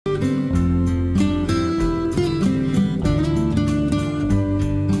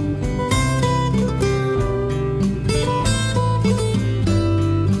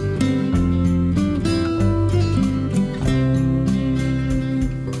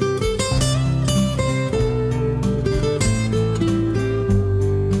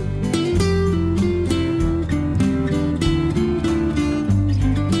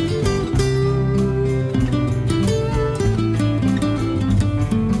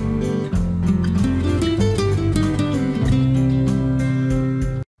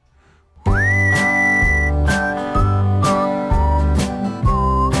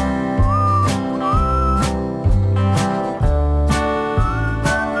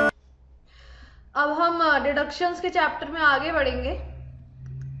Deductions के chapter में आगे बढ़ेंगे।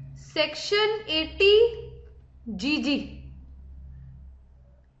 सेक्शन 80 जीजी।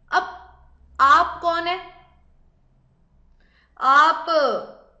 अब आप कौन है? आप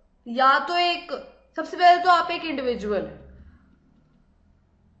या तो एक, सबसे पहले तो आप एक इंडिविजुअल है।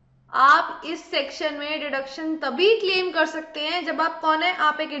 आप इस सेक्शन में डिडक्शन तभी क्लेम कर सकते हैं जब आप कौन है?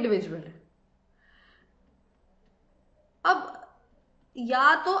 आप एक इंडिविजुअल है। अब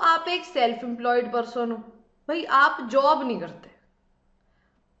या तो आप एक सेल्फ एम्प्लॉयड पर्सन हो, भाई आप जॉब नहीं करते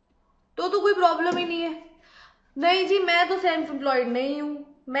तो कोई प्रॉब्लम ही नहीं है। नहीं जी मैं तो सेल्फ एम्प्लॉयड नहीं हूं,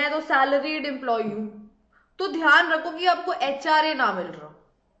 मैं तो सैलरीड एम्प्लॉय हूं, तो ध्यान रखो कि आपको एचआरए ना मिल रहा हो,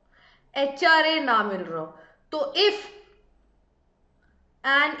 एचआरए ना मिल रहा हो। तो if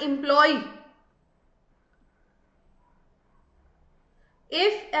N employ,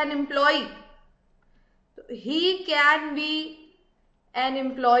 if an employee, he can be an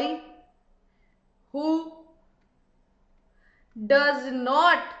employee who does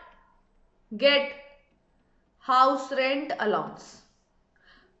not get house rent allowance।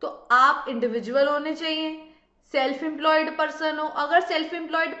 तो आप इंडिविजुअल होने चाहिए, सेल्फ एम्प्लॉयड पर्सन हो। अगर सेल्फ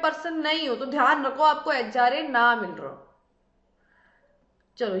एम्प्लॉयड पर्सन नहीं हो तो ध्यान रखो आपको एचआरए ना मिल रहा हो।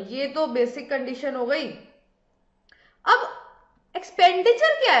 चलो ये तो बेसिक कंडीशन हो गई। अब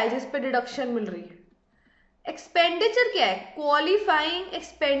एक्सपेंडिचर क्या है जिस पे डिडक्शन मिल रही है? एक्सपेंडिचर क्या है? क्वालिफाइंग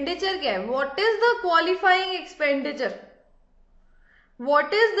एक्सपेंडिचर क्या है? What is the qualifying expenditure?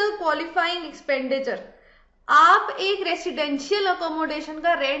 What is the qualifying expenditure? आप एक रेसिडेंशियल अकोमोडेशन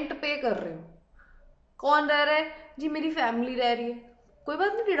का रेंट पे कर रहे हो। कौन रह रहा है? जी मेरी फैमिली रह रही है। कोई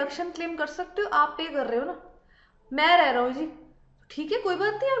बात नहीं, डिडक्शन क्लेम कर सकते हो, आप पे कर रहे हो ना। मैं रह रहा हूं जी, ठीक है कोई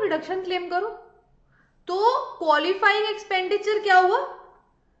बात नहीं, आप डिडक्शन क्लेम करो। तो क्वालिफाइंग एक्सपेंडिचर क्या हुआ?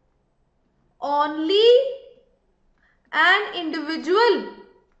 Only an individual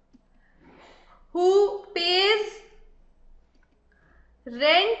who pays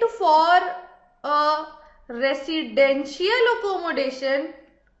rent for a residential accommodation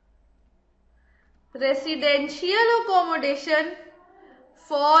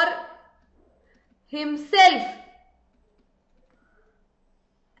for himself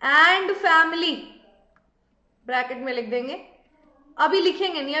and family, bracket में लिख देंगे, अभी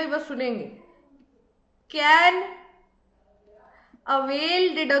लिखेंगे नहीं, अभी बस सुनेंगे। Can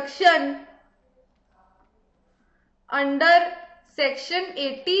avail deduction under section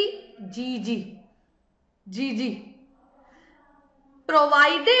 80 GG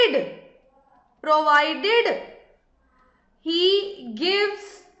provided he gives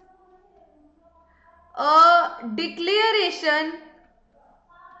a declaration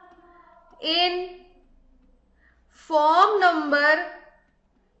in form number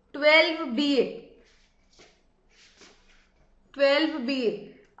 12BA।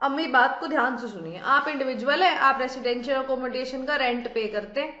 अब मेरी बात को ध्यान से सुनिए। आप इंडिविजुअल है, आप रेसिडेंशियल अकोमोडेशन का रेंट पे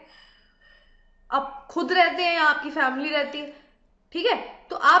करते हैं, आप खुद रहते हैं या आपकी फैमिली रहती है, ठीक है?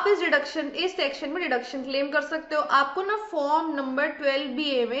 तो आप इस सेक्शन में डिडक्शन क्लेम कर सकते हो। आपको ना फॉर्म नंबर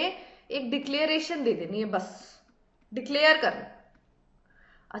 12BA में एक डिक्लेरेशन दे देनी है, बस डिक्लेयर करना।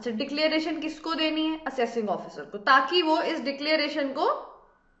 अच्छा, डिक्लेरेशन किसको देनी है? असेसिंग ऑफिसर को, ताकि वो इस डिक्लेरेशन को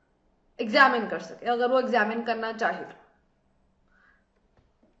एग्जामिन कर सके, अगर वो एग्जामिन करना चाहे तो।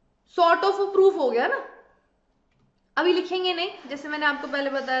 सॉर्ट ऑफ प्रूफ हो गया ना। अभी लिखेंगे नहीं, जैसे मैंने आपको पहले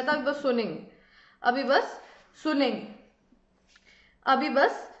बताया था, अभी बस सुनेंगे।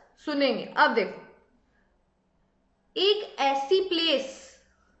 अब देखो, एक ऐसी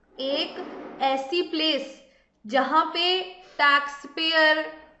प्लेस जहां पे टैक्स पेयर,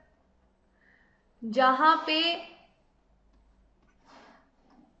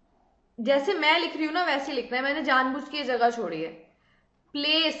 जैसे मैं लिख रही हूं ना वैसे लिखना है, मैंने जानबूझ के जगह छोड़ी है।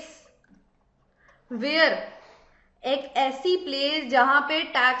 प्लेस वेयर, एक ऐसी प्लेस जहां पे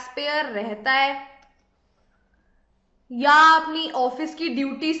टैक्स पेयर रहता है या अपनी ऑफिस की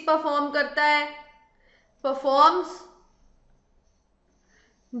ड्यूटीज परफॉर्म करता है, परफॉर्म्स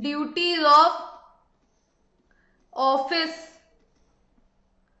ड्यूटीज ऑफ ऑफिस,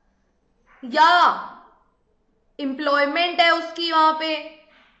 या एम्प्लॉयमेंट है उसकी वहां पे,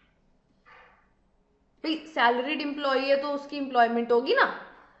 भाई सैलरीड एम्प्लॉय है तो उसकी एम्प्लॉयमेंट होगी ना,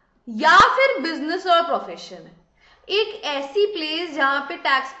 या फिर बिजनेस और प्रोफेशन है। एक ऐसी प्लेस जहां पे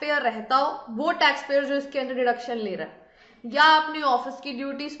टैक्स पेयर रहता हो, वो टैक्स पेयर जो इसके अंदर डिडक्शन ले रहा है, या अपनी ऑफिस की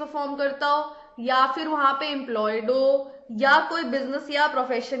ड्यूटीज परफॉर्म करता हो, या फिर वहां पे एम्प्लॉयड हो, या कोई बिजनेस या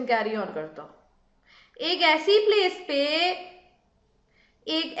प्रोफेशन कैरी ऑन करता हो। एक ऐसी प्लेस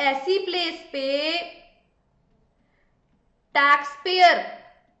पे टैक्स पेयर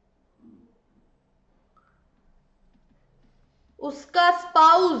उसका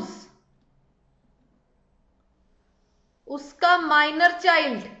स्पाउस उसका माइनर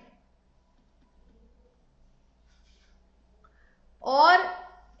चाइल्ड और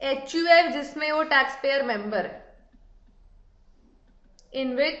HUF जिसमें वो टैक्स पेयर मेंबर है,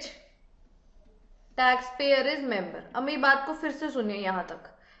 इन विच टैक्स पेयर इज मेंबर। अब मेरी बात को फिर से सुनिए यहां तक।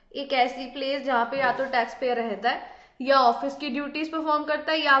 एक ऐसी प्लेस जहां पे या तो टैक्स पेयर रहता है, या ऑफिस की ड्यूटीज परफॉर्म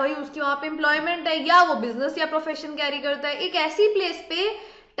करता है, या भाई उसकी वहां पे एम्प्लॉयमेंट है, या वो बिजनेस या प्रोफेशन कैरी करता है। एक ऐसी प्लेस पे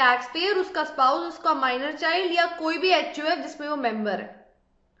टैक्स पेयर, उसका स्पाउस, उसका माइनर चाइल्ड या कोई भी HUF जिसमें वो मेंबर है,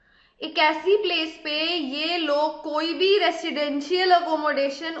 एक ऐसी प्लेस पे ये लोग कोई भी रेसिडेंशियल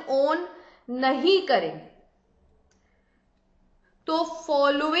अकोमोडेशन ओन नहीं करेंगे। तो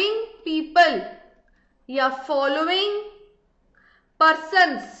फॉलोइंग पीपल या following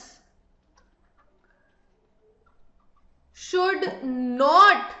persons should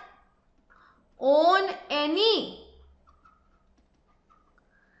not own any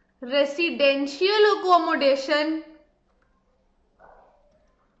residential accommodation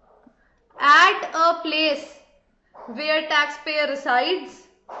at a place where taxpayer resides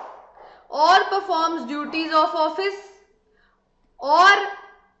or performs duties of office or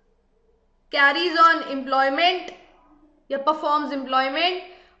carries on employment या परफॉर्म्स एम्प्लॉयमेंट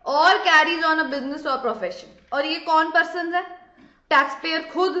और कैरीज ऑन अ बिजनेस और profession. और ये कौन person है? Tax payer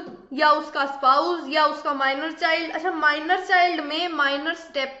खुद, या उसका स्पाउस, या उसका माइनर चाइल्ड। अच्छा, माइनर चाइल्ड में माइनर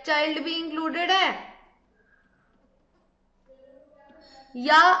स्टेप चाइल्ड भी इंक्लूडेड है,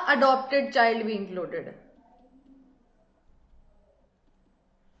 या अडॉप्टेड चाइल्ड भी इंक्लूडेड है।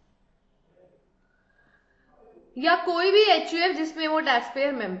 या कोई भी HUF जिसमें वो टैक्स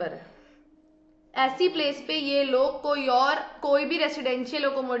पेयर मेंबर है। ऐसी प्लेस पे ये लोग कोई भी रेसिडेंशियल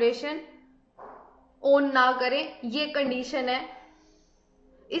अकोमोडेशन ओन ना करें, ये कंडीशन है।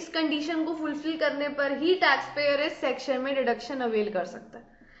 इस कंडीशन को फुलफिल करने पर ही टैक्स पेयर इस सेक्शन में डिडक्शन अवेल कर सकता है।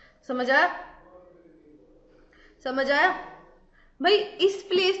 समझ आया? समझ आया भाई? इस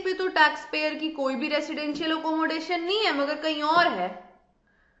प्लेस पे तो टैक्स पेयर की कोई भी रेसिडेंशियल अकोमोडेशन नहीं है, मगर कहीं और है।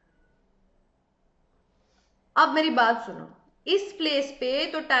 अब मेरी बात सुनो, इस प्लेस पे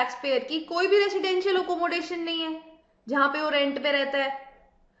तो टैक्स पेयर की कोई भी रेसिडेंशियल अकोमोडेशन नहीं है जहां पे वो रेंट पे रहता है,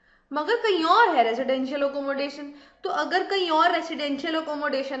 मगर कहीं और है रेसिडेंशियल अकोमोडेशन। तो अगर कहीं और रेसिडेंशियल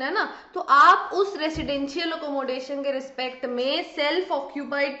अकोमोडेशन है ना, तो आप उस रेसिडेंशियल अकोमोडेशन के रिस्पेक्ट में सेल्फ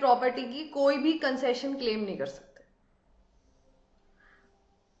ऑक्यूपाइड प्रॉपर्टी की कोई भी कंसेशन क्लेम नहीं कर सकते।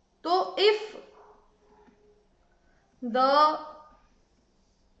 तो इफ द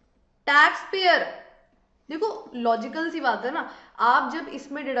टैक्स पेयर, देखो लॉजिकल सी बात है ना, आप जब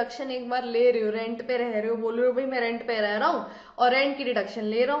इसमें डिडक्शन एक बार ले रहे हो, रेंट पे रह रहे हो, बोल रहे हो भाई मैं रेंट पे रह रहा हूं और रेंट की डिडक्शन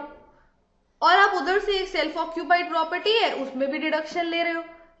ले रहा हूं, और आप उधर से एक सेल्फ ऑक्यूपाइड प्रॉपर्टी है उसमें भी डिडक्शन ले रहे हो,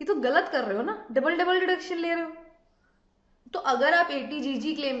 ये तो गलत कर रहे हो ना, डबल डबल डिडक्शन ले रहे हो। तो अगर आप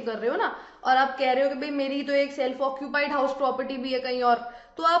ATGG क्लेम कर रहे हो ना, और आप कह रहे हो कि भाई मेरी तो एक सेल्फ ऑक्यूपाइड हाउस प्रॉपर्टी भी है कहीं और,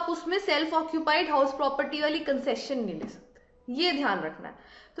 तो आप उसमें सेल्फ ऑक्यूपाइड हाउस प्रॉपर्टी वाली कंसेशन नहीं ले सकते, ये ध्यान रखना है।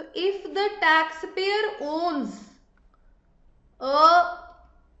 तो if the tax payer owns a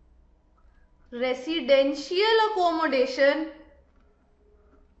residential accommodation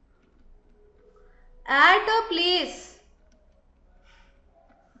at a place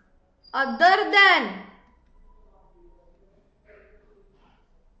other than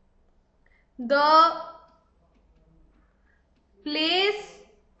the place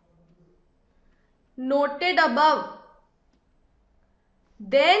noted above,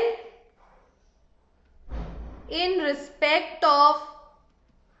 then in respect of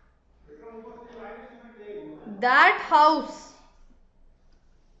that house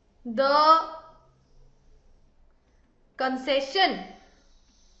the concession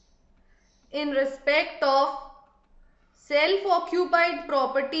in respect of self-occupied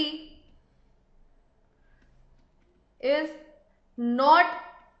property is not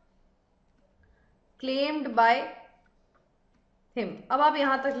claimed by him। अब आप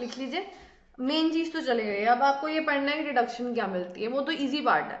यहां तक लिख लीजिए, main चीज तो चले गई। अब आपको ये पढ़ना है कि डिडक्शन क्या मिलती है, वो तो इजी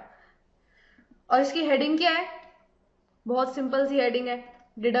पार्ट है। और इसकी हेडिंग क्या है? बहुत सिंपल सी हेडिंग है,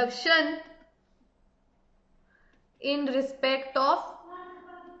 deduction in respect of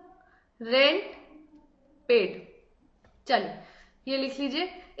rent paid. चलिए ये लिख लीजिए,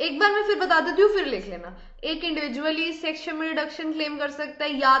 एक बार मैं फिर बता देती हूँ, फिर लिख लेना। एक इंडिविजुअली इस सेक्शन में डिडक्शन क्लेम कर सकता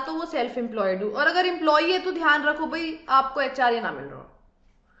है, या तो वो सेल्फ एम्प्लॉयड हो, और अगर एम्प्लॉय है तो ध्यान रखो भाई आपको HRA ना मिल रहा हो,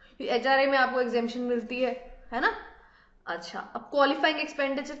 HRA में आपको एग्जेम्पशन मिलती है ना। अच्छा, अब क्वालिफाइंग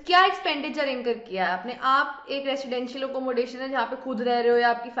एक्सपेंडिचर, क्या एक्सपेंडिचर इंकर किया है आपने? आप एक रेसिडेंशियल अकोमोडेशन है जहां पे खुद रह रहे हो या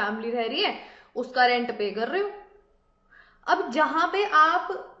आपकी फैमिली रह रही है, उसका रेंट पे कर रहे हो। अब जहां पे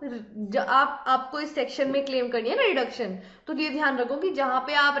आपको इस सेक्शन में क्लेम करनी है ना डिडक्शन, तो ये ध्यान रखो कि जहां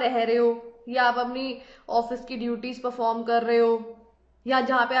पे आप रह रहे हो या आप अपनी ऑफिस की ड्यूटीज परफॉर्म कर रहे हो, या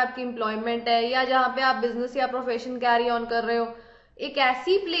जहां पे आपकी एम्प्लॉयमेंट है, या जहां पे आप बिजनेस या प्रोफेशन कैरी ऑन कर रहे हो, एक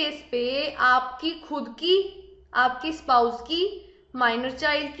ऐसी प्लेस पे आपकी खुद की, आपकी स्पाउस की, माइनर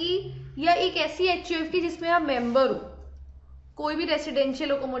चाइल्ड की, या एक ऐसी एचयूएफ की जिसमें आप मेंबर हो, कोई भी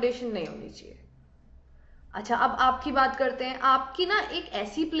रेसिडेंशियल अकोमोडेशन नहीं होनी चाहिए। अच्छा, अब आपकी बात करते हैं। आपकी ना एक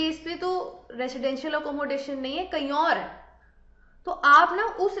ऐसी प्लेस पे तो रेसिडेंशियल अकोमोडेशन नहीं है, कहीं और है, तो आप ना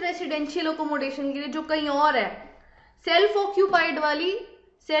उस रेसिडेंशियल अकोमोडेशन के लिए जो कहीं और है, सेल्फ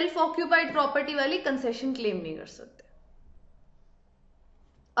ऑक्यूपाइड प्रॉपर्टी वाली कंसेशन क्लेम नहीं कर सकते।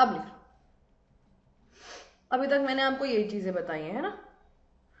 अब लिख लो, अभी तक मैंने आपको यही चीजें बताई है ना,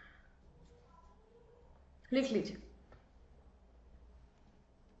 लिख लीजिए।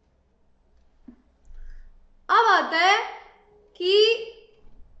 अब आता है कि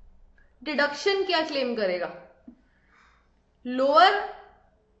डिडक्शन क्या क्लेम करेगा। Lower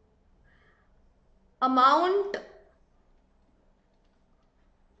amount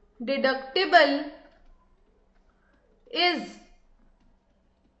deductible is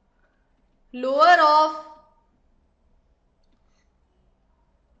lower of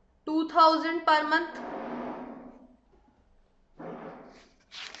 2000 per month.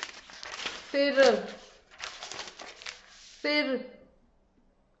 फिर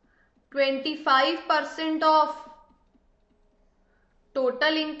 25% of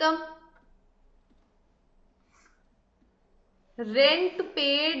total income, rent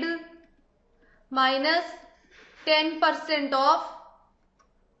paid minus 10% of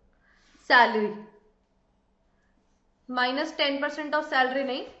salary, minus 10% of salary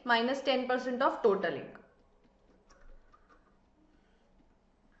नहीं, माइनस 10% ऑफ टोटल इनकम।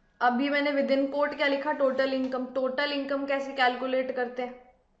 अभी मैंने विद इन कोट क्या लिखा, टोटल इनकम। टोटल इनकम कैसे calculate करते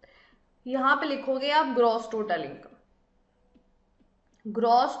हैं, यहां पे लिखोगे आप gross total income.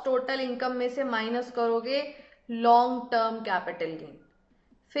 Gross total income में से माइनस करोगे लॉन्ग टर्म कैपिटल गेन,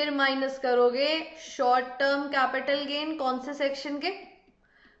 फिर माइनस करोगे शॉर्ट टर्म कैपिटल गेन। कौन से सेक्शन के,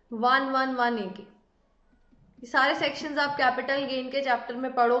 111A के। ये सारे सेक्शंस आप कैपिटल गेन के चैप्टर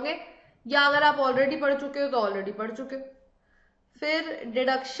में पढ़ोगे, या अगर आप ऑलरेडी पढ़ चुके हो तो ऑलरेडी पढ़ चुके हो। फिर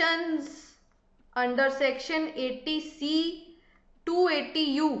deductions under section 80C to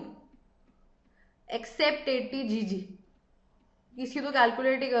 80U accept 80GG, इसकी तो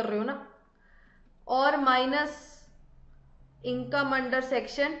कैलकुलेट ही कर रहे हो ना। और minus income under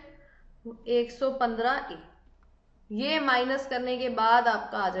section 115A, ये माइनस करने के बाद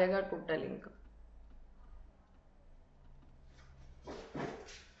आपका आ जाएगा टोटल इनकम।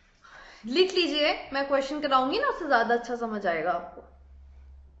 लिख लीजिए, मैं क्वेश्चन कराऊंगी ना, उससे ज्यादा अच्छा समझ आएगा आपको।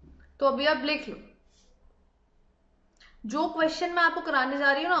 तो अभी आप लिख लो, जो क्वेश्चन मैं आपको कराने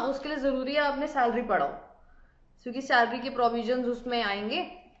जा रही हूँ ना, उसके लिए जरूरी है आपने सैलरी पढ़ाओ, क्योंकि सैलरी के प्रोविजंस उसमें आएंगे।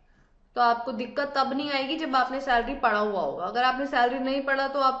 तो आपको दिक्कत तब नहीं आएगी जब आपने सैलरी पढ़ा हुआ होगा। अगर आपने सैलरी नहीं पढ़ा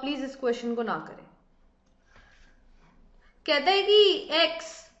तो आप प्लीज इस क्वेश्चन को ना करें। कहता है कि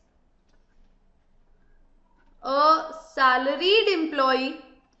x a salaried employee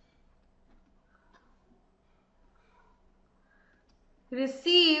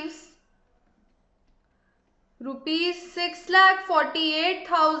receives rupees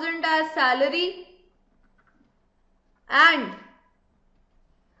 6,48,000 as salary and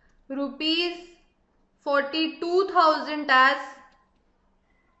rupees 42,000 as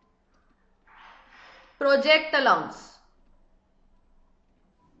project allowance.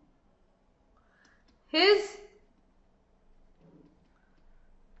 His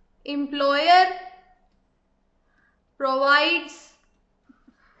employer provides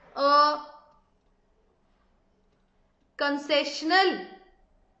a concessional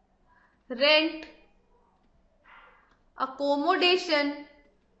rent accommodation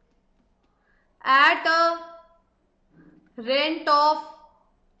at a rent of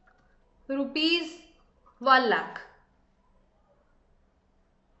rupees 1 lakh.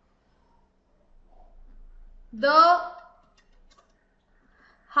 The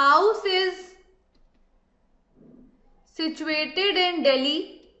house is situated in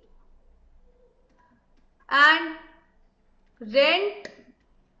Delhi and rent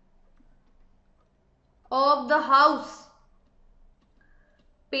of the house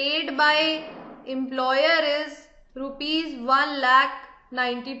paid by employer is rupees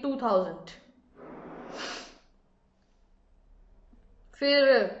 1,92,000. फिर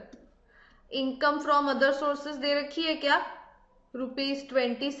income from other sources दे रखी है क्या, rupees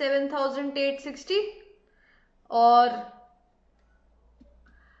 27,860, और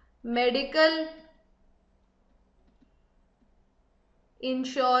medical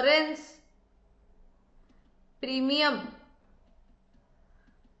insurance premium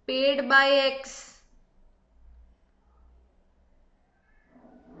paid by x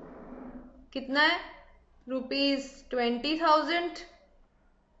कितना है, ₹20,000।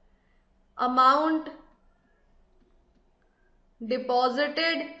 Amount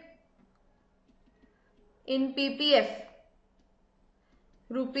deposited in PPF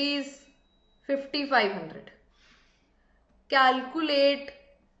 ₹5,500। Calculate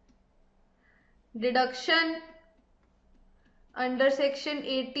deduction under section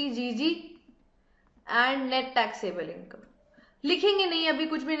 80 जीजी and net taxable income. लिखेंगे नहीं, अभी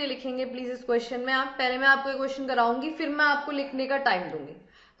कुछ भी नहीं लिखेंगे प्लीज इस क्वेश्चन में। आप पहले मैं आपको एक क्वेश्चन कराऊंगी, फिर मैं आपको लिखने का टाइम दूंगी।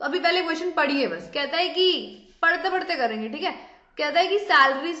 तो अभी पहले क्वेश्चन पढ़िए बस। कहता है कि पढ़ते पढ़ते करेंगे, ठीक है। कहता है कि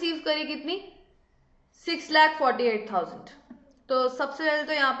सैलरी रिसीव करी कितनी, 6,48,000। तो सबसे पहले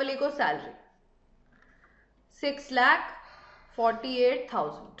तो यहां पे लिखो सैलरी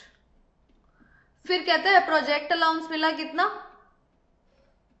 6,48,000। फिर कहता है प्रोजेक्ट अलाउंस मिला कितना,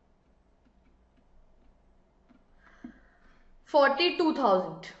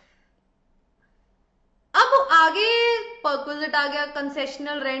 42,000। अब आगे परक्विजिट आ गया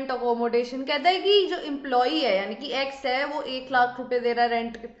कंसेशनल रेंट अकोमोडेशन। कहता है कि जो एम्प्लॉई है यानी कि एक्स है वो 1,00,000 रुपए दे रहा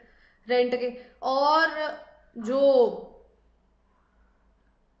है रेंट के, और जो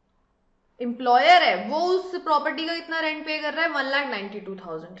एम्प्लॉयर है वो उस प्रॉपर्टी का कितना रेंट पे कर रहा है,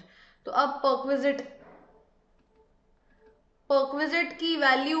 1,92,000। तो अब परक्विजिट की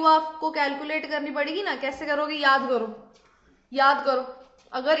वैल्यू आपको कैलकुलेट करनी पड़ेगी ना। कैसे करोगे, याद करो।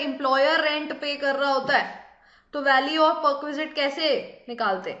 अगर एम्प्लॉयर रेंट पे कर रहा होता है तो वैल्यू ऑफ परक्विजिट कैसे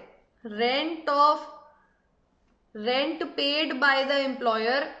निकालते, rent paid by the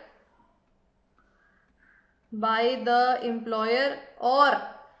employer और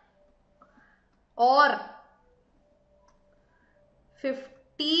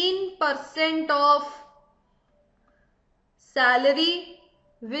 15% of salary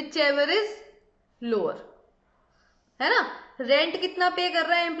which ever is lower, है ना। रेंट कितना पे कर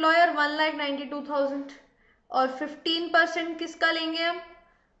रहा है एम्प्लॉयर, 1,92,000, और 15% किसका लेंगे हम,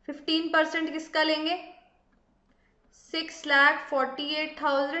 15% किसका लेंगे,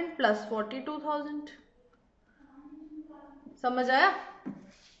 6,48,000 प्लस 42,000। समझ आया।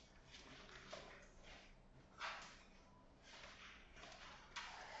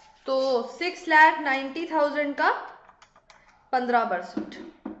 तो 6,90,000 का 15%,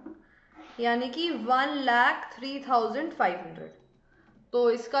 यानी कि 1,03,500। तो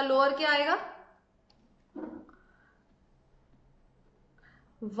इसका लोअर क्या आएगा,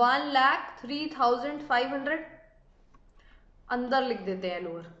 1,03,500। अंदर लिख देते हैं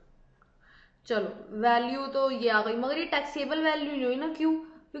लोअर। चलो वैल्यू तो ये आ गई, मगर ये टैक्सेबल वैल्यू नहीं हुई ना। क्यों,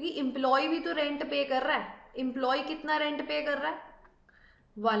 क्योंकि एम्प्लॉय भी तो रेंट पे कर रहा है। एम्प्लॉय कितना रेंट पे कर रहा है,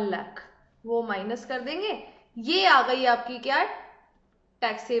 1,00,000, वो माइनस कर देंगे। ये आ गई आपकी क्या,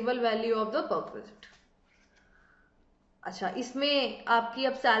 taxable value of the perquisite. अच्छा, इसमें आपकी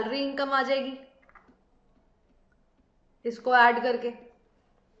अब सैलरी इनकम आ जाएगी, इसको ऐड करके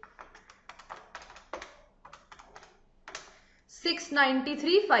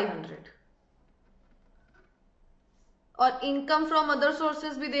 693,500। और इनकम फ्रॉम अदर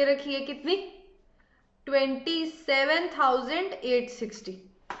सोर्सेज भी दे रखी है कितनी, 27,860।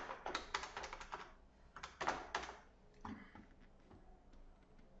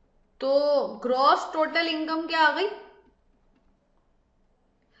 तो ग्रॉस टोटल इनकम क्या आ गई।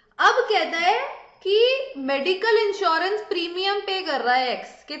 अब कहता है कि मेडिकल इंश्योरेंस प्रीमियम पे कर रहा है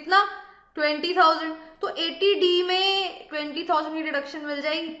एक्स, कितना, 20,000। तो 80D में 20,000 की डिडक्शन मिल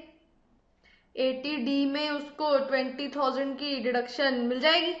जाएगी, 80D में उसको 20,000 की डिडक्शन मिल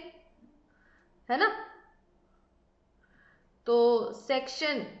जाएगी, है ना। तो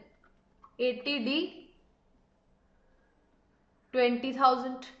सेक्शन 80D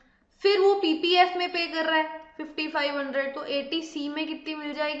 20,000। फिर वो पीपीएफ में पे कर रहा है 5,500, तो 80C में कितनी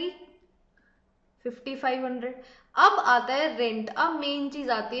मिल जाएगी, 5,500। अब आता है रेंट। अब मेन चीज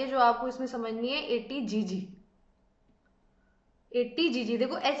आती है जो आपको इसमें समझनी है, 80GG। 80GG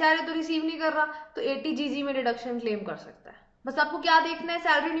देखो, एचआरए तो रिसीव नहीं कर रहा, तो 80GG में डिडक्शन क्लेम कर सकता है। बस आपको क्या देखना है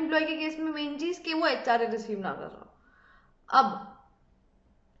सैलरीड एम्प्लॉय के केस में, मेन चीज कि वो एचआरए रिसीव ना कर रहा। अब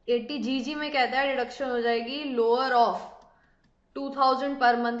 80GG में कहता है डिडक्शन हो जाएगी लोअर ऑफ 2,000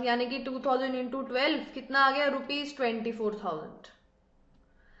 पर मंथ, यानी कि 2,000 इंटू 12 कितना आ गया, ₹24,000।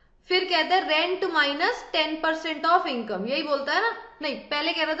 फिर कहता है रेंट माइनस 10% ऑफ इनकम, यही बोलता है ना, नहीं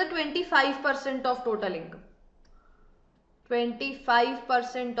पहले कह रहा था 25% of total income,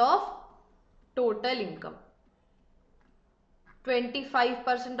 25% of total income.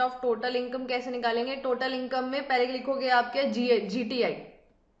 25% of total income कैसे निकालेंगे, टोटल इनकम में पहले लिखोगे आप क्या, GTI।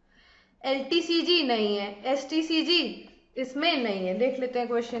 LTCG नहीं है, STCG इसमें नहीं है, देख लेते हैं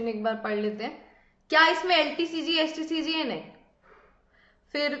क्वेश्चन एक बार पढ़ लेते हैं। क्या इसमें LTCG STCG है? नहीं।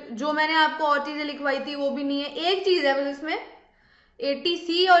 फिर जो मैंने आपको और चीजें लिखवाई थी वो भी नहीं है। एक चीज है बस इसमें,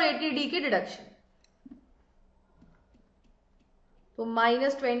 ATC और ATD के डिडक्शन। तो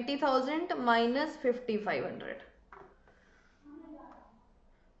 -20,000 -5,500।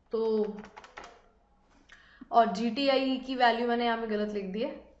 तो और GTI की वैल्यू मैंने यहाँ पे गलत लिख दी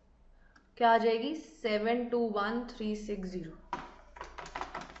है, क्या आ जाएगी 721,360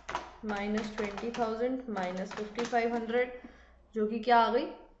 -20,000 -5,500, जो कि क्या आ गई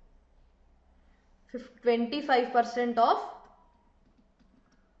 25% ऑफ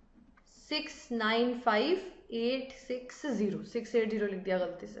 695,860। 680 लिख दिया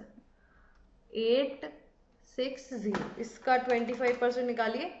गलती से, 860। इसका 25%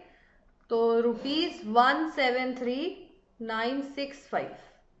 निकालिए तो ₹173,965।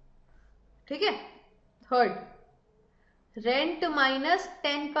 ठीक है। Third, rent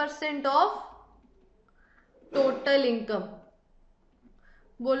 -10% of total income.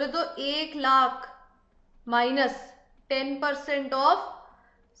 बोले तो 1,00,000 -10% ऑफ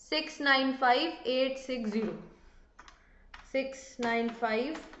 695,860।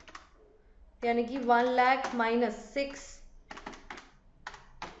 695 यानी कि 1,00,000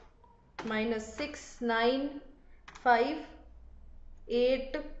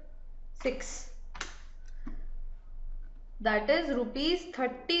 -695,860, दैट इज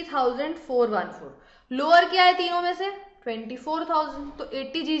 ₹30,414। लोअर क्या है तीनों में से? 24,000। तो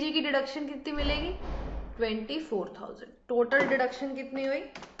 80 GG की डिडक्शन कितनी मिलेगी? 24,000। टोटल डिडक्शन कितनी हुई?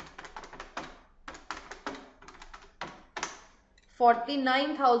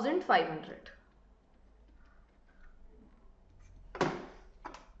 49,500।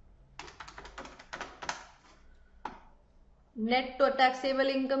 नेट टैक्सेबल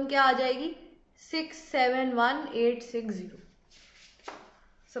इनकम क्या आ जाएगी? 671,860।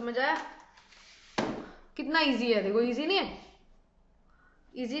 समझ आया? कितना इजी है, देखो इजी नहीं है,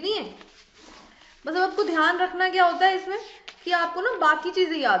 इजी नहीं है। बस अब आपको ध्यान रखना क्या होता है इसमें कि आपको ना बाकी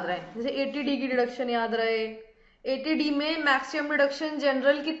चीजें याद रहे, जैसे 80D की डिडक्शन याद रहे। 80D में मैक्सिमम डिडक्शन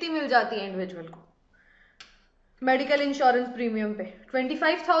जनरल कितनी मिल जाती है इंडिविजुअल को? मेडिकल इंश्योरेंस प्रीमियम पे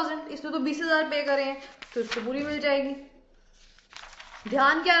 25,000, इसमें तो 20,000 पे करे हैं तो इसको पूरी मिल जाएगी।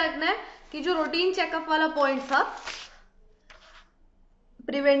 ध्यान क्या रखना है कि जो रूटीन चेकअप वाला पॉइंट था,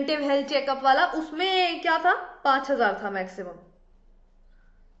 प्रिवेंटिव हेल्थ चेकअप वाला, उसमें क्या था? 5,000 था मैक्सिमम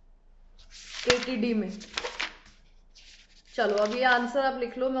 80D में। चलो अब ये आंसर आप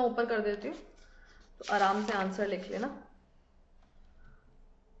लिख लो, मैं ऊपर कर देती हूँ तो आराम से आंसर लिख लेना।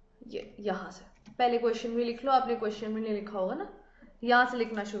 ये यहां से पहले क्वेश्चन भी लिख लो, आपने क्वेश्चन भी नहीं लिखा होगा ना, यहां से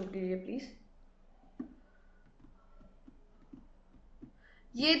लिखना शुरू कीजिए प्लीज।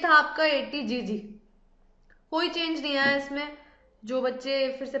 ये था आपका 80GG, कोई चेंज नहीं आया इसमें। जो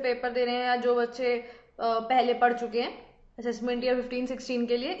बच्चे फिर से पेपर दे रहे हैं या जो बच्चे पहले पढ़ चुके हैं असेसमेंट ईयर 15-16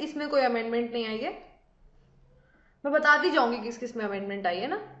 के लिए, इसमें कोई अमेंडमेंट नहीं आई है। मैं बताती जाऊंगी किस किस में अमेंडमेंट आई है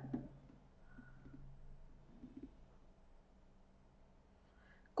ना।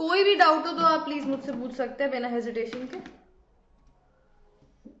 कोई भी डाउट हो तो आप प्लीज मुझसे पूछ सकते हैं बिना हेजिटेशन के।